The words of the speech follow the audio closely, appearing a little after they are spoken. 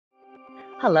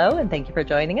Hello, and thank you for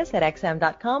joining us at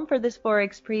xm.com. For this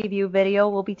Forex Preview video,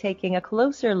 we'll be taking a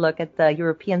closer look at the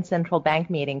European Central Bank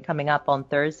meeting coming up on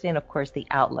Thursday and, of course, the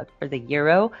outlook for the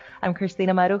euro. I'm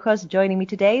Cristina Marujos. Joining me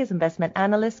today is investment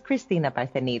analyst Cristina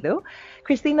Parthenidu.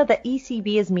 Cristina, the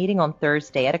ECB is meeting on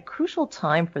Thursday at a crucial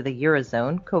time for the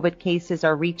Eurozone. COVID cases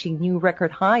are reaching new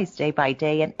record highs day by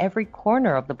day in every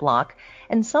corner of the bloc,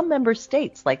 and some member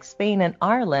states like Spain and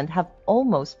Ireland have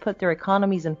almost put their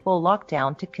economies in full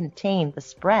lockdown to contain the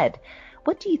spread.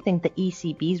 What do you think the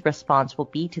ECB's response will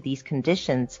be to these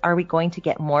conditions? Are we going to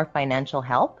get more financial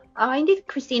help? Indeed,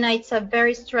 Christina, it's a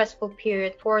very stressful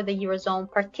period for the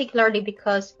Eurozone, particularly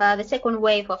because the second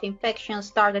wave of infections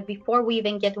started before we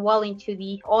even get well into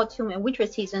the autumn and winter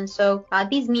season. So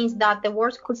this means that the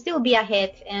worst could still be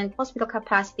ahead, and hospital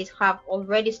capacities have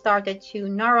already started to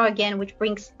narrow again, which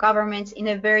brings governments in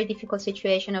a very difficult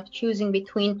situation of choosing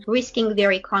between risking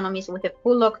their economies with a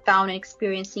full lockdown and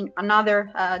experiencing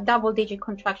another double-digit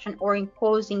contraction, or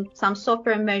imposing some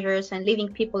softer measures and leaving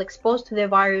people exposed to the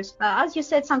virus. As you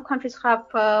said, some countries have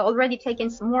already taken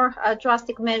some more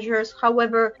drastic measures.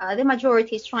 However, the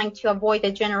majority is trying to avoid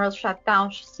a general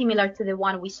shutdown similar to the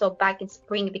one we saw back in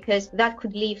spring, because that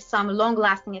could leave some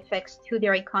long-lasting effects to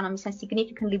their economies and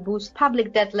significantly boost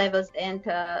public debt levels, and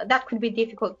that could be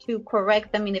difficult to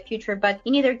correct them in the future. But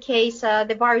in either case,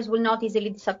 the virus will not easily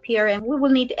disappear, and we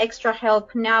will need extra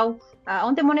help now.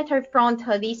 On the monetary front,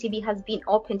 the ECB has been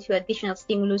open to additional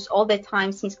stimulus all the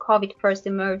time since COVID first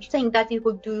emerged, saying that it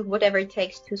will do whatever it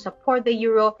takes to support the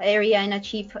euro area and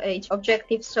achieve its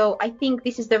objectives. So I think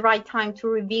this is the right time to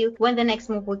reveal when the next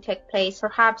move will take place.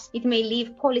 Perhaps it may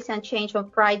leave policy unchanged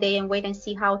on Friday and wait and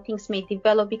see how things may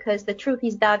develop, because the truth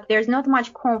is that there's not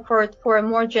much comfort for a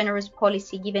more generous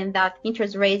policy, given that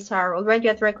interest rates are already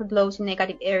at record lows in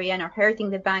negative area and are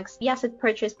hurting the banks. The asset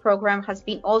purchase program has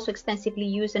been also extensively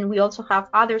used, and we also have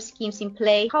other schemes in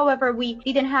play. However, we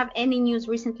didn't have any news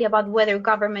recently about whether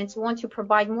governments want to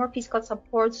provide more fiscal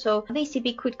support, so the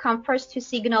ECB could come first to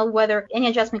signal whether any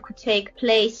adjustment could take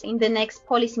place in the next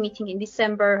policy meeting in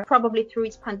December, probably through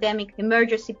its pandemic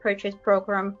emergency purchase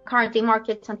program. Currently,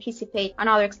 markets anticipate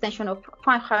another extension of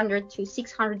 500 to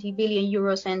 600 billion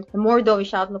euros and a more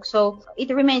dovish outlook. So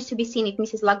it remains to be seen if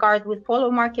Mrs. Lagarde will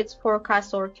follow markets'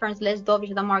 forecasts or turns less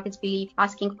dovish than markets believe,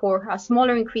 asking for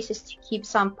smaller increases to keep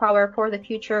some power for the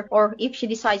future, or if she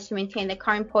decides to maintain the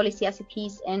current policy as it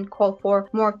is and call for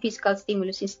more fiscal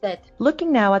stimulus instead.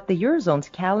 Looking now at the Eurozone's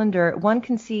calendar, one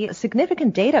can see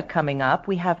significant data coming up.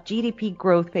 We have GDP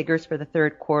growth figures for the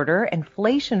third quarter,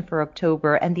 inflation for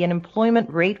October, and the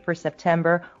unemployment rate for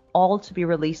September, all to be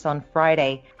released on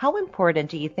Friday. How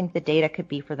important do you think the data could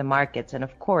be for the markets and,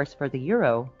 of course, for the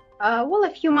euro? Well, a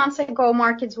few months ago,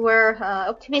 markets were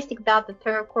optimistic that the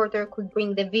third quarter could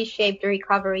bring the V-shaped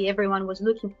recovery everyone was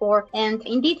looking for. And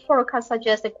indeed, forecasts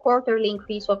suggest a quarterly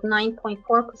increase of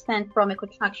 9.4% from a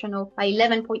contraction of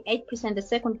 11.8% the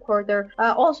second quarter.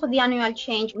 Also, the annual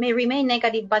change may remain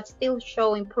negative, but still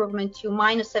show improvement to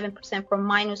minus 7% from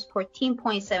minus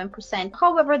 14.7%.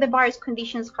 However, the virus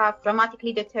conditions have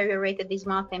dramatically deteriorated this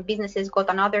month, and businesses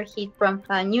got another hit from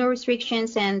new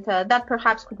restrictions, and that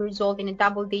perhaps could result in a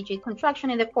double-digit contraction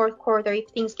in the fourth quarter if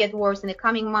things get worse in the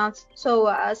coming months.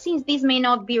 So since this may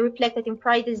not be reflected in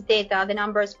Friday's data, the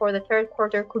numbers for the third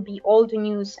quarter could be old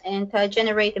news and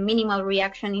generate a minimal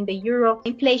reaction in the euro.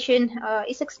 Inflation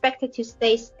is expected to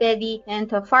stay steady and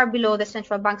far below the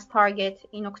central bank's target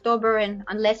in October, and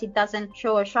unless it doesn't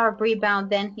show a sharp rebound,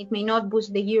 then it may not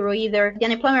boost the euro either. The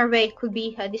unemployment rate could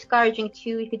be discouraging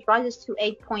too if it rises to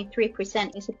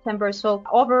 8.3% in September. So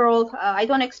overall, I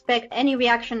don't expect any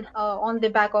reaction on the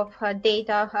back of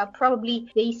data. Probably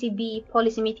the ECB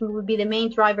policy meeting will be the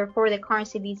main driver for the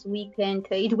currency this week, and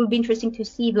it will be interesting to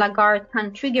see if Lagarde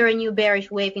can trigger a new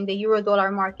bearish wave in the euro-dollar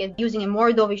market using a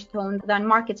more dovish tone than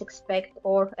markets expect,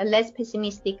 or a less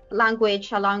pessimistic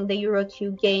language, allowing the euro to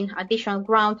gain additional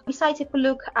ground. Besides, if we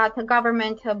look at the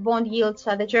government bond yields,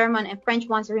 the German and French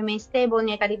ones remain stable in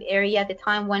negative area at the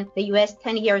time when the US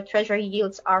 10-year treasury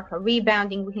yields are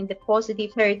rebounding within the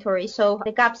positive territory. So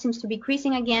the gap seems to be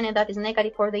increasing again, and that is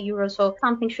negative for the euro, so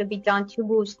something should be done to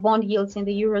boost bond yields in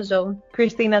the eurozone.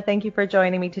 Cristina, thank you for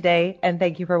joining me today, and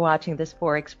thank you for watching this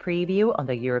Forex Preview on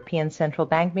the European Central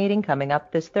Bank meeting coming up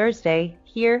this Thursday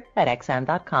here at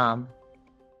xm.com.